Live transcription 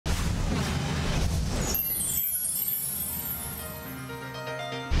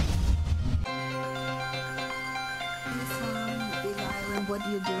what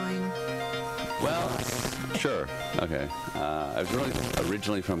you're doing? Well, sure. Okay. I was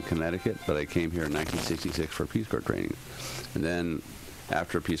originally from Connecticut, but I came here in 1966 for Peace Corps training. And then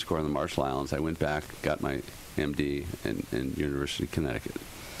after Peace Corps in the Marshall Islands, I went back, got my MD in University of Connecticut.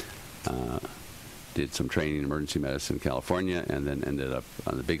 Did some training in emergency medicine in California, and then ended up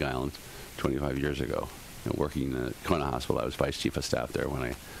on the Big Island 25 years ago, working at Kona Hospital. I was vice chief of staff there when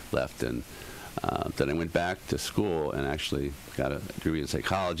I left, and then I went back to school and actually got a degree in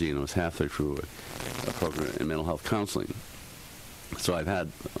psychology, and was halfway through a program in mental health counseling. So I've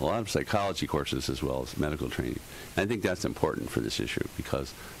had a lot of psychology courses as well as medical training. And I think that's important for this issue,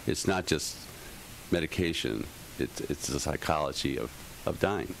 because it's not just medication, it's the psychology of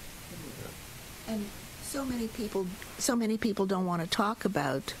dying. And so many people don't want to talk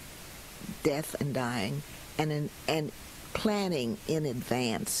about death and dying and planning in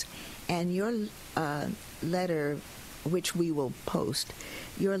advance. And your letter, which we will post,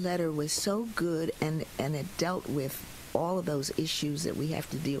 your letter was so good, and it dealt with all of those issues that we have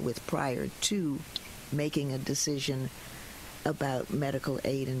to deal with prior to making a decision about medical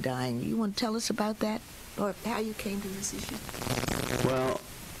aid and dying. You want to tell us about that, or how you came to this issue? Well,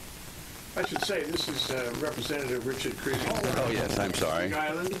 I should say this is Representative Richard Creagan. Oh, yes, I'm sorry. Big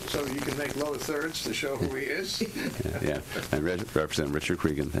Island, so you can make lower thirds to show who he is. Yeah, I'm Representative Richard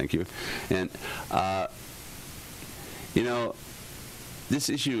Creagan, thank you. And, you know, this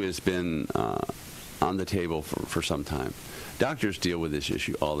issue has been on the table for some time. Doctors deal with this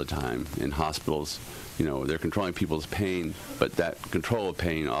issue all the time in hospitals. You know, they're controlling people's pain, but that control of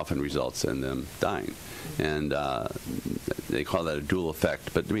pain often results in them dying. And they call that a dual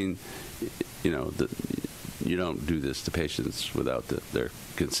effect. But, I mean, you know, you don't do this to patients without their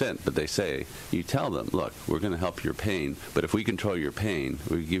consent, but they say, you tell them, look, we're going to help your pain, but if we control your pain,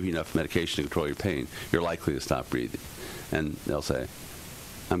 we give you enough medication to control your pain, you're likely to stop breathing. And they'll say,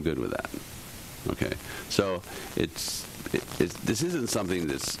 I'm good with that. Okay, so this isn't something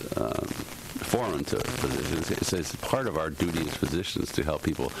that's foreign to physicians. It's part of our duty as physicians to help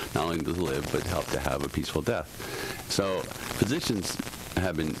people not only to live, but help to have a peaceful death. So physicians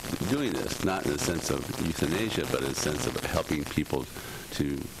have been doing this, not in the sense of euthanasia, but in the sense of helping people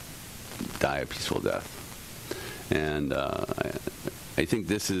to die a peaceful death. And I think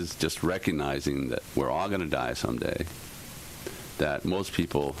this is just recognizing that we're all going to die someday. That most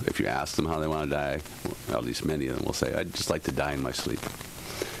people, if you ask them how they want to die, well, at least many of them will say, I'd just like to die in my sleep.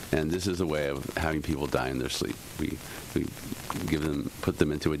 And this is a way of having people die in their sleep. We put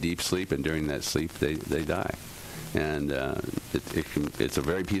them into a deep sleep, and during that sleep, they die. And it's a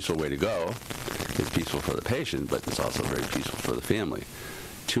very peaceful way to go. It's peaceful for the patient, but it's also very peaceful for the family.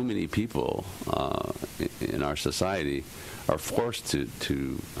 Too many people in our society are forced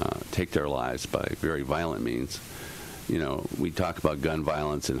to take their lives by very violent means. You know, we talk about gun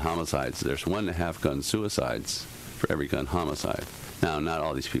violence and homicides. There's 1.5 gun suicides for every gun homicide. Now, not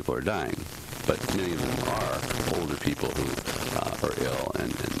all these people are dying, but many of them are older people who are ill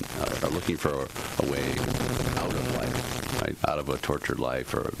and are looking for a way out of life, right? Out of a tortured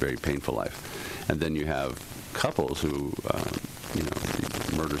life or a very painful life. And then you have couples who, you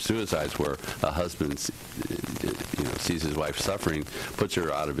know, murder-suicides where a husband, sees his wife suffering, puts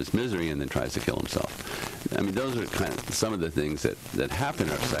her out of his misery, and then tries to kill himself. I mean, those are kind of some of the things that happen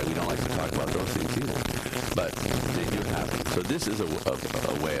in our society. We don't like to talk about those things either, but they do happen. So this is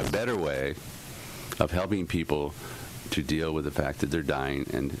a better way of helping people to deal with the fact that they're dying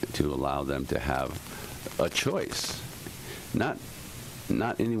and to allow them to have a choice. Not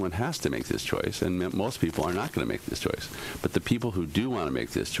anyone has to make this choice, and most people are not going to make this choice. But the people who do want to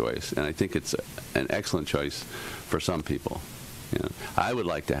make this choice, and I think it's an excellent choice for some people. You know, I would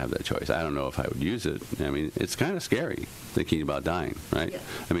like to have that choice. I don't know if I would use it. I mean, it's kind of scary thinking about dying, right? Yeah.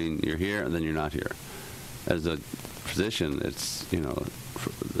 I mean, you're here and then you're not here. As a physician, it's, you know,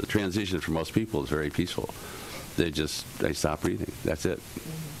 the transition for most people is very peaceful. They stop breathing. That's it,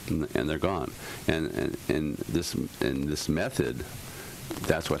 and they're gone. And this method,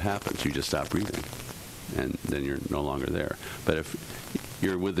 that's what happens. You just stop breathing, and then you're no longer there. But if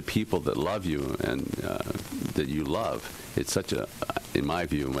you're with the people that love you and that you love, it's such a, in my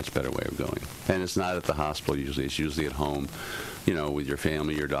view, a much better way of going. And it's not at the hospital usually. It's usually at home, you know, with your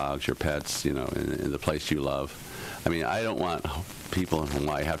family, your dogs, your pets, you know, in the place you love. I mean, I don't want people in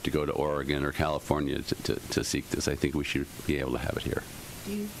Hawaii have to go to Oregon or California to seek this. I think we should be able to have it here.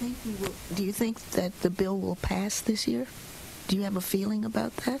 Do you think that the bill will pass this year? Do you have a feeling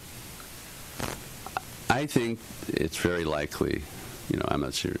about that? I think it's very likely. You know, I'm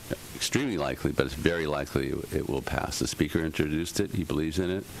not sure, extremely likely, but it's very likely it will pass. The Speaker introduced it. He believes in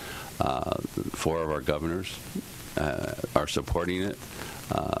it. 4 of our governors are supporting it.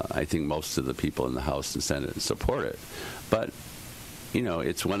 I think most of the people in the House and Senate support it. But, you know,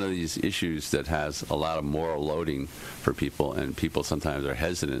 it's one of these issues that has a lot of moral loading for people, and people sometimes are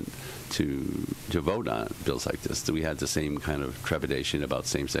hesitant to vote on bills like this. We had the same kind of trepidation about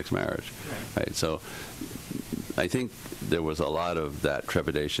same-sex marriage, right? So I think there was a lot of that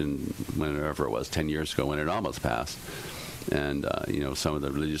trepidation whenever it was 10 years ago when it almost passed. And, you know, some of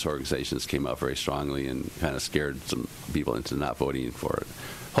the religious organizations came out very strongly and kind of scared some people into not voting for it.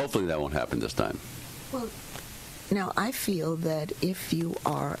 Hopefully that won't happen this time. Well, now, I feel that if you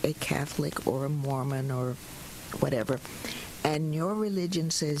are a Catholic or a Mormon or whatever, and your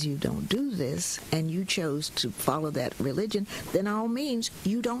religion says you don't do this, and you chose to follow that religion, then all means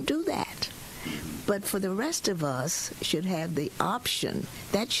you don't do that. But for the rest of us should have the option.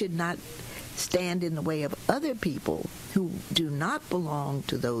 That should not stand in the way of other people who do not belong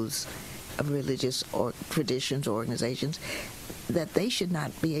to those religious or traditions or organizations, that they should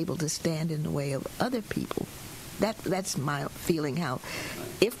not be able to stand in the way of other people. That's my feeling. How,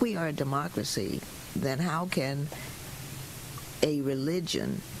 if we are a democracy, then how can a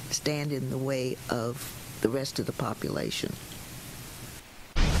religion stand in the way of the rest of the population?